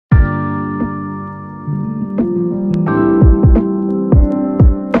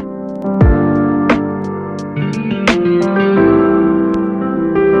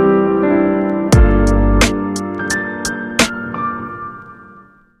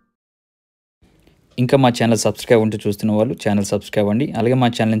ఇంకా మా channel subscribe ఉంటూ చూస్తున్న వాళ్ళు ఛానల్ సబ్స్క్రైబ్ అవ్వండి. అలాగే మా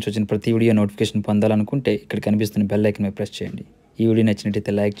ఛానల్ నుంచి వచ్చిన ప్రతి వీడియో నోటిఫికేషన్ పొందాలనుకుంటే ఇక్కడ కనిపిస్తున్న బెల్ ఐకాన్ మీద ప్రెస్ చేయండి. ఈ వీడియో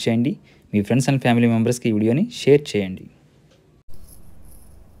నచ్చినట్లయితే లైక్ చేయండి. మీ ఫ్రెండ్స్ అండ్ ఫ్యామిలీ మెంబర్స్కి ఈ వీడియోని షేర్ చేయండి.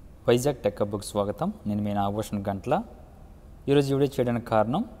 వైజాగ్ టెక్ బుక్ స్వాగతం. నేను మీ నాగభూషణ్ గంట్ల. ఈరోజు వీడియో చేయడానికి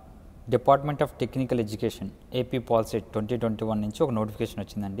కారణం department of technical education AP POLYCET 2021 నుంచి ఒక నోటిఫికేషన్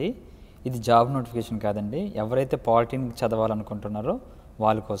వచ్చిందండి. ఇది జాబ్ నోటిఫికేషన్ కాదండి. ఎవరైతే పాలిటెక్నిక్ చదవాలనుకుంటున్నారో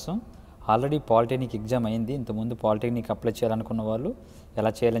వాళ్ళ కోసం. ఆల్రెడీ పాలిటెక్నిక్ ఎగ్జామ్ అయింది. ఇంతకుముందు పాలిటెక్నిక్ అప్లై చేయాలనుకున్న వాళ్ళు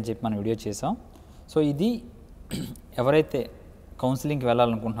ఎలా చేయాలని చెప్పి మనం వీడియో చేసాం. సో ఇది ఎవరైతే కౌన్సిలింగ్కి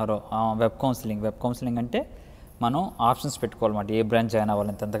వెళ్ళాలనుకుంటున్నారో వెబ్ కౌన్సిలింగ్ అంటే మనం ఆప్షన్స్ పెట్టుకోవాలన్నమాట. ఏ బ్రాంచ్ జాయిన్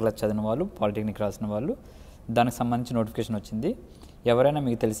అవ్వాలని 10th క్లాస్ చదివిన వాళ్ళు, పాలిటెక్నిక్ రాసిన వాళ్ళు, దానికి సంబంధించి నోటిఫికేషన్ వచ్చింది. ఎవరైనా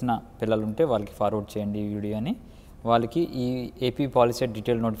మీకు తెలిసిన పిల్లలు ఉంటే వాళ్ళకి ఫార్వర్డ్ చేయండి ఈ వీడియోని. వాళ్ళకి ఈ ఏపీ పాలిసెట్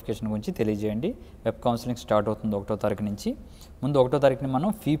డీటెయిల్ నోటిఫికేషన్ గురించి తెలియజేయండి. వెబ్ కౌన్సిలింగ్ స్టార్ట్ అవుతుంది 1వ తారీఖు నుంచి. ముందు 1వ తారీఖుని మనం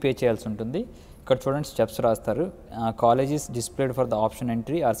ఫీ పే చేయాల్సి ఉంటుంది. ఇక్కడ చూడండి స్టెప్స్ రాస్తారు. Colleges displayed for the option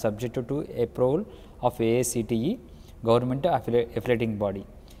entry are subject to approval of AICTE government affiliating body.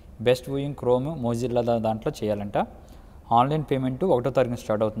 Best viewing chrome Mozilla దాంట్లో చేయాలంట. ఆన్లైన్ పేమెంట్ 1వ తారీఖున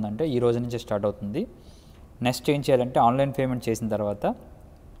స్టార్ట్ అవుతుందంటే ఈ రోజు నుంచి స్టార్ట్ అవుతుంది. నెక్స్ట్ ఏం చేయాలంటే ఆన్లైన్ పేమెంట్ చేసిన తర్వాత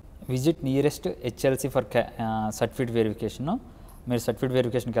visit nearest HLC for certificate verification. మీరు సర్టిఫికేట్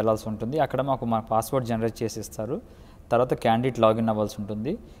వెరిఫికేషన్కి వెళ్ళాల్సి ఉంటుంది. అక్కడ మా పాస్వర్డ్ జనరేట్ చేసి ఇస్తారు. తర్వాత క్యాండిడేట్ లాగిన్ అవ్వాల్సి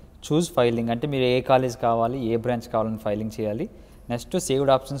ఉంటుంది. చూస్ ఫైలింగ్ అంటే మీరు ఏ కాలేజ్ కావాలి, ఏ బ్రాంచ్ కావాలని ఫైలింగ్ చేయాలి. నెక్స్ట్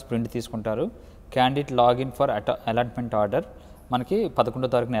సేవ్డ్ ఆప్షన్స్ ప్రింట్ తీసుకుంటారు. Candidate login for allotment order. మనకి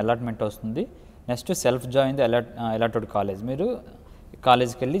 11వ తారీఖున అలాట్మెంట్ వస్తుంది. Next self join the allotted college. మీరు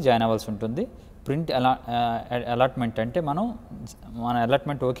కాలేజ్కి వెళ్ళి జాయిన్ అవ్వాల్సి ఉంటుంది. ప్రింట్ అలాట్మెంట్ అంటే మన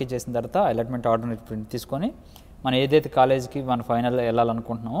అలాట్మెంట్ ఓకే చేసిన తర్వాత అలాట్మెంట్ ఆర్డర్ ప్రింట్ తీసుకొని మనం ఏదైతే కాలేజ్కి మన ఫైనల్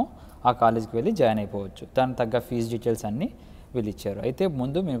వెళ్ళాలనుకుంటున్నామో ఆ కాలేజ్కి వెళ్ళి జాయిన్ అయిపోవచ్చు. దానికి తగ్గ ఫీజు డీటెయిల్స్ అన్నీ వీళ్ళు ఇచ్చారు. అయితే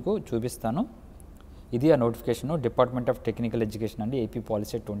ముందు మీకు చూపిస్తాను. ఇది ఆ notification department of technical education అండి, ఏపీ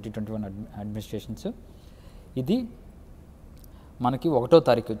పాలిసెట్ 2021 అడ్మినిస్ట్రేషన్స్. ఇది మనకి 1వ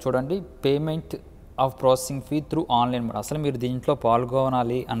తారీఖు చూడండి. Payment of processing fee through online. అసలు మీరు దీంట్లో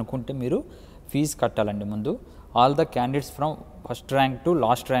పాల్గొనాలి అనుకుంటే మీరు ఫీజు కట్టాలండి ముందు. All the candidates from first rank to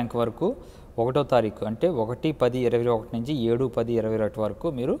last rank వరకు 1వ తారీఖు అంటే 1/10/21 నుంచి 7/10/21 వరకు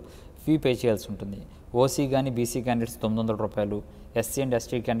మీరు ఫీ పే చేయాల్సి ఉంటుంది. ఓసీ కానీ బీసీ క్యాండిడేట్స్ 900 రూపాయలు, SC and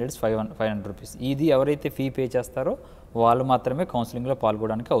ST candidates 500 rupees. ఇది ఎవరైతే ఫీ పే చేస్తారో వాళ్ళు మాత్రమే కౌన్సిలింగ్లో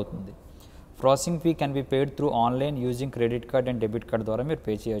పాల్గొనడానికి అవుతుంది. Processing fee can be paid through online using credit card and debit card ద్వారా మీరు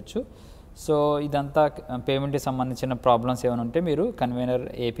పే చేయొచ్చు. సో ఇదంతా పేమెంట్కి సంబంధించిన ప్రాబ్లమ్స్ ఏమైనా ఉంటే మీరు కన్వీనర్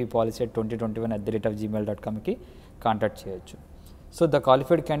ఏపీ పాలిసెట్ 2021@gmail.comకి కాంటాక్ట్ చేయొచ్చు. So the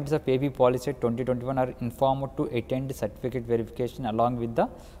qualified candidates of AP POLYCET 2021 are informed to attend certificate verification along with the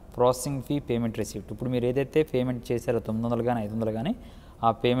processing fee payment receipt. ఇప్పుడు మీరు ఏదైతే పేమెంట్ చేశారో 900 కానీ 500 కానీ ఆ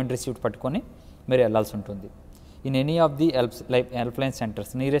పేమెంట్ రిసిప్ట్ పట్టుకొని మీరు వెళ్ళాల్సి ఉంటుంది. In any of the helpline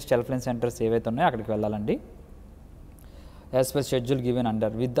centres, nearest helpline centres ఏవైతే ఉన్నాయో అక్కడికి వెళ్ళాలండి. As per schedule given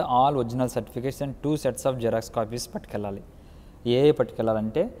under with the all original certificates and 2 sets of xerox copies పట్టుకెళ్ళాలి. A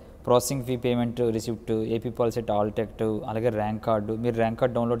పట్టుకెళ్ళాలంటే processing fee payment receipt, AP POLYCET all text, అలాగే rank card. మీరు rank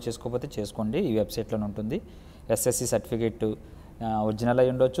card download చేసుకోకపోతే చేసుకోండి, ఈ వెబ్సైట్లోనే ఉంటుంది. ఎస్ఎస్సి సర్టిఫికేట్ ఒరిజినల్ అయి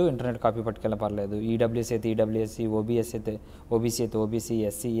ఉండొచ్చు, internet copy పట్టుకెళ్ళ పర్లేదు. EWS అయితే ఈడబ్ల్యూఎస్సి, ఓబీసీ అయితే ఓబీసీ,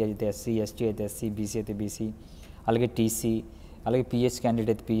 ఎస్సీ అయితే ఎస్సీ, ఎస్టీ అయితే ఎస్సీ, బీసీ అయితే బీసీ, అలాగే టీసీ, అలాగే పిహెచ్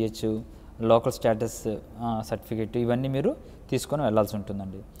క్యాండిడేట్ అయితే పిహెచ్, లోకల్ స్టేటస్ సర్టిఫికేట్, ఇవన్నీ మీరు తీసుకొని వెళ్ళాల్సి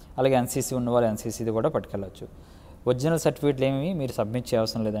ఉంటుందండి. అలాగే ఎన్సీసీ ఉన్నవాళ్ళు ఎన్సీసీది కూడా పట్టుకెళ్ళచ్చు. ఒరిజినల్ సర్టిఫికేట్లు ఏమి మీరు సబ్మిట్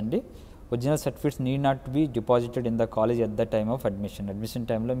చేయవసరం లేదండి. Original certificates need not be deposited in the college at the time of admission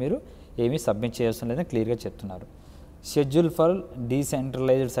టైంలో మీరు ఏమీ సబ్మిట్ చేయవసరం లేదని క్లియర్గా చెప్తున్నారు. Schedule for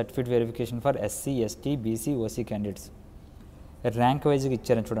decentralised certificate verification for SC, ST, BC, OC candidates. Rank వైజ్గా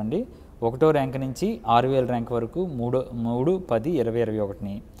ఇచ్చారని చూడండి. 1వ ర్యాంక్ నుంచి 6000 ర్యాంక్ వరకు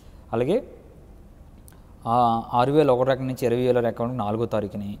 3/10/2021, అలాగే 6001 ర్యాంక్ నుంచి 20000 ర్యాంక్ వరకు 4వ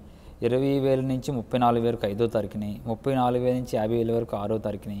తారీఖుని, 20000 నుంచి 34,000 వరకు 5వ తారీఖుని, 34,000 నుంచి 50,000 వరకు 6వ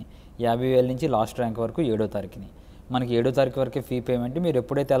తారీఖుని, 50,000 నుంచి లాస్ట్ ర్యాంక్ వరకు 7వ తారీఖుని. మనకి 7వ తారీఖు వరకే ఫీ పేమెంట్. మీరు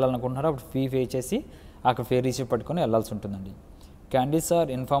ఎప్పుడైతే వెళ్ళాలనుకుంటున్నారో అప్పుడు ఫీ పే చేసి అక్కడ ఫీ రిసీప్ట్ పట్టుకొని వెళ్ళాల్సి ఉంటుందండి. Candidates are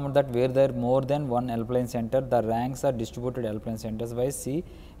informed that where there more than 1 helpline centre the ranks are distributed helpline centres by C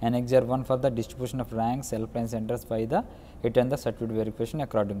Annexure 1 for the distribution of ranks helpline centers by the attend the certificate verification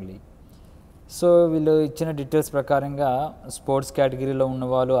accordingly. So వీళ్ళు ఇచ్చిన details ప్రకారంగా sports కేటగిరీలో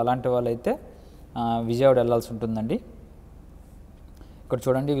ఉన్నవాళ్ళు అలాంటి వాళ్ళు అయితే విజయవాడ వెళ్ళాల్సి ఉంటుందండి. ఇక్కడ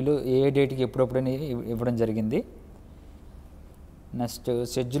చూడండి వీళ్ళు ఏ డేట్కి ఎప్పుడెప్పుడని ఇవ్వడం జరిగింది. Next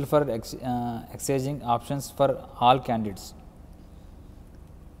schedule for exercising options for all candidates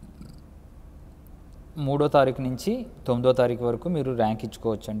 3వ తారీఖు నుంచి 9వ తారీఖు వరకు మీరు ర్యాంక్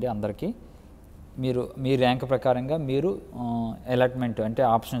ఇచ్చుకోవచ్చండి అందరికీ. మీరు మీ ర్యాంక్ ప్రకారంగా మీరు అలాట్మెంట్ అంటే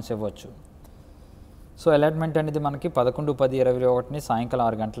ఆప్షన్స్ ఇవ్వచ్చు. సో అలాట్మెంట్ అనేది మనకి 11/10/21 సాయంకాలం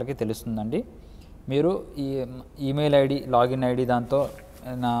 6 గంటలకి తెలుస్తుందండి. మీరు ఈ ఈమెయిల్ ఐడి లాగిన్ ఐడి దాంతో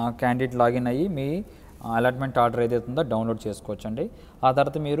నా క్యాండిడేట్ లాగిన్ అయ్యి మీ అలాట్మెంట్ ఆర్డర్ ఏదైతే ఉందో డౌన్లోడ్ చేసుకోవచ్చు అండి. ఆ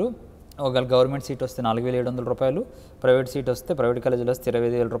తర్వాత మీరు ఒకవేళ గవర్నమెంట్ సీట్ వస్తే 4,700 రూపాయలు, ప్రైవేట్ సీట్ వస్తే ప్రైవేట్ కాలేజీలో వస్తే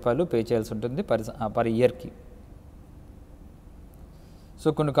 25,000 రూపాయలు పే చేయాల్సి ఉంటుంది పర్ ఇయర్కి. సో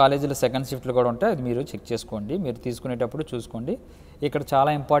కొన్ని కాలేజీలో సెకండ్ షిఫ్ట్లు కూడా ఉంటాయి, అది మీరు చెక్ చేసుకోండి. మీరు తీసుకునేటప్పుడు చూసుకోండి. ఇక్కడ చాలా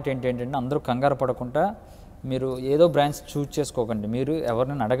ఇంపార్టెంట్ ఏంటంటే అందరూ కంగారు పడకుండా మీరు ఏదో బ్రాంచ్ చూజ్ చేసుకోకండి. మీరు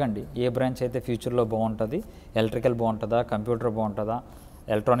ఎవరినైనా అడగండి ఏ బ్రాంచ్ అయితే ఫ్యూచర్లో బాగుంటుంది, ఎలక్ట్రికల్ బాగుంటుందా, కంప్యూటర్ బాగుంటుందా,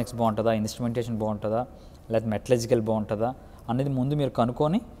 ఎలక్ట్రానిక్స్ బాగుంటుందా, ఇన్స్ట్రుమెంటేషన్ బాగుంటుందా, లేదా మెటలజికల్ బాగుంటుందా అనేది ముందు మీరు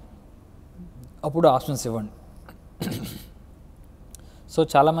కనుక్కొని అప్పుడు ఆప్షన్స్ ఇవ్వండి. సో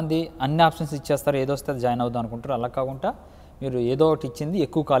చాలామంది అన్ని ఆప్షన్స్ ఇచ్చేస్తారు, ఏదో వస్తే జాయిన్ అవుదాం అనుకుంటారు. అలా కాకుండా మీరు ఏదో ఒకటి ఇచ్చింది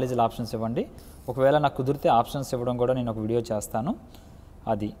ఎక్కువ కాలేజీలో ఆప్షన్స్ ఇవ్వండి. ఒకవేళ నాకు కుదిరితే ఆప్షన్స్ ఇవ్వడం కూడా నేను ఒక వీడియో చేస్తాను.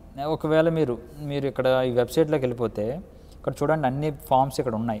 అది ఒకవేళ మీరు ఇక్కడ ఈ వెబ్సైట్లోకి వెళ్ళిపోతే ఇక్కడ చూడండి అన్ని ఫామ్స్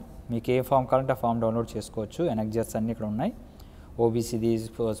ఇక్కడ ఉన్నాయి. మీకు ఏ ఫామ్ కావాలంటే ఆ ఫామ్ డౌన్లోడ్ చేసుకోవచ్చు. ఎన్ఎక్జెస్ అన్నీ ఇక్కడ ఉన్నాయి. ఓబీసీది,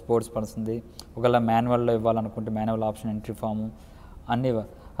 స్పోర్ట్స్ పర్సన్ది, ఒకవేళ మాన్యువల్లో ఇవ్వాలనుకుంటే మాన్యువల్ ఆప్షన్ ఎంట్రీ ఫాము అన్నీ.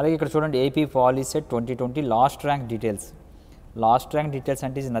 అలాగే ఇక్కడ చూడండి AP POLYCET 2020 last rank details. Last rank details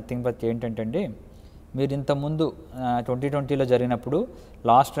అంటే ఇది నథింగ్ బట్ ఏంటంటే అండి, మీరు ఇంతకుముందు 2020లో జరిగినప్పుడు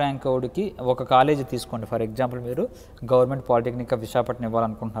లాస్ట్ ర్యాంక్ కోడ్కి ఒక కాలేజీ తీసుకోండి. ఫర్ ఎగ్జాంపుల్ మీరు గవర్నమెంట్ పాలిటెక్నిక్ విశాఖపట్నం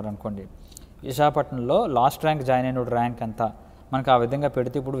ఇవ్వాలనుకుంటున్నారు అనుకోండి. విశాఖపట్నంలో లాస్ట్ ర్యాంక్ జాయిన్ అయిన ర్యాంక్ ఎంత మనకు ఆ విధంగా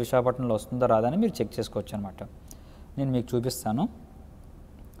పెడితే ఇప్పుడు విశాఖపట్నంలో వస్తుందో రాదని మీరు చెక్ చేసుకోవచ్చు అనమాట. నేను మీకు చూపిస్తాను.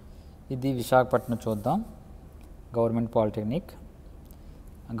 ఇది విశాఖపట్నం చూద్దాం. Government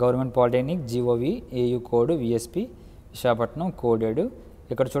polytechnic GOV AU code VSP Visakhapatnam coded.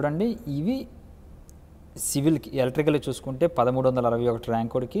 ఇక్కడ చూడండి ఇవి సివిల్కి. ఎలక్ట్రికల్ చూసుకుంటే 1361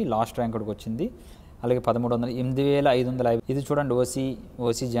 ర్యాంక్ కోడ్కి లాస్ట్ ర్యాంక్ కోడ్కి వచ్చింది. అలాగే 8,550. ఇది చూడండి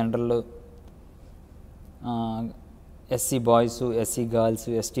OC general, SC boys, SC girls,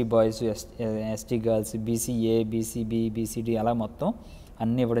 ST boys, ST girls, BCA, BCB, BCD అలా మొత్తం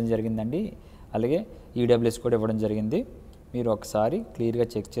అన్నీ ఇవ్వడం జరిగిందండి. అలాగే ఈడబ్ల్యూఎస్ కూడా ఇవ్వడం జరిగింది. మీరు ఒకసారి క్లియర్గా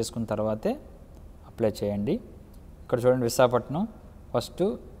చెక్ చేసుకున్న తర్వాతే అప్లై చేయండి. ఇక్కడ చూడండి విశాఖపట్నం ఫస్ట్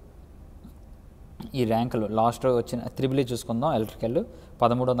ఈ ర్యాంకులు లాస్ట్ వచ్చిన త్రిబుల్ చూసుకుందాం. ఎలక్ట్రికల్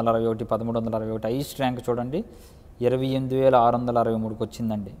 1361 హైయెస్ట్ ర్యాంక్ చూడండి 28,663కి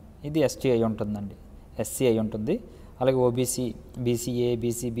వచ్చిందండి. ఇది ఎస్టీ అయి ఉంటుందండి, ఎస్సీ అయి ఉంటుంది. అలాగే ఓబీసీ, బీసీఏ,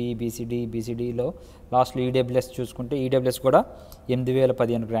 బీసీబీ, బీసీడీలో లాస్ట్లో ఈడబ్ల్యూఎస్ చూసుకుంటే ఈడబ్ల్యూఎస్ కూడా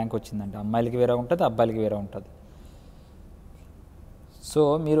 8,015 ర్యాంక్ వచ్చిందండి. అమ్మాయిలకి వేరే ఉంటుంది, అబ్బాయిలకి వేరే ఉంటుంది. సో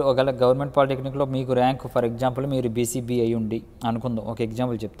మీరు ఒకవేళ గవర్నమెంట్ పాలిటెక్నిక్లో మీకు ర్యాంక్ ఫర్ ఎగ్జాంపుల్ మీరు బీసీబీ అయి ఉండి అనుకుందాం, ఒక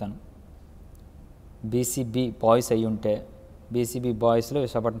ఎగ్జాంపుల్ చెప్తాను. బీసీబీ బాయ్స్ అయి ఉంటే బీసీబీ బాయ్స్లో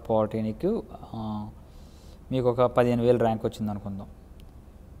విశాఖపట్నం పాలిటెక్నిక్ మీకు ఒక 15,000 ర్యాంక్ వచ్చింది అనుకుందాం.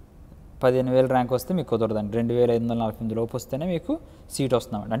 15,000 ర్యాంక్ వస్తే మీకు కుదరదండి. 2,548 లోపు వస్తేనే మీకు సీట్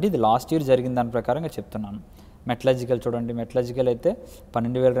వస్తున్నామండి. అంటే ఇది లాస్ట్ ఇయర్ జరిగిన దాని ప్రకారంగా చెప్తున్నాను. మెటలజికల్ చూడండి, మెటలజికల్ అయితే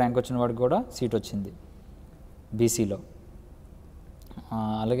 12,000 ర్యాంక్ వచ్చిన వాడికి కూడా సీట్ వచ్చింది బీసీలో.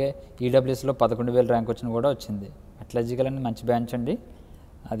 అలాగే ఈడబ్ల్యూఎస్లో 11,000 ర్యాంక్ వచ్చిన కూడా వచ్చింది. మెటలజికల్ అని మంచి బ్రాంచ్ అండి,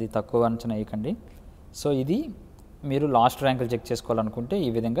 అది తక్కువ అంచనా వేయకండి. సో ఇది మీరు లాస్ట్ ర్యాంకులు చెక్ చేసుకోవాలనుకుంటే ఈ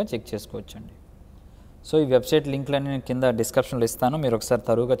విధంగా చెక్ చేసుకోవచ్చండి. సో ఈ వెబ్సైట్ లింక్లన్నీ నేను కింద డిస్క్రిప్షన్లో ఇస్తాను. మీరు ఒకసారి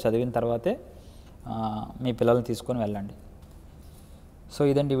తరువుగా చదివిన తర్వాతే మీ పిల్లల్ని తీసుకొని వెళ్ళండి. సో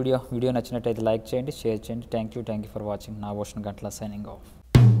ఇదండి వీడియో నచ్చినట్టయితే లైక్ చేయండి, షేర్ చేయండి. Thank you for watching. నా భూషణ్ గంట్ల సైనింగ్ ఆఫ్.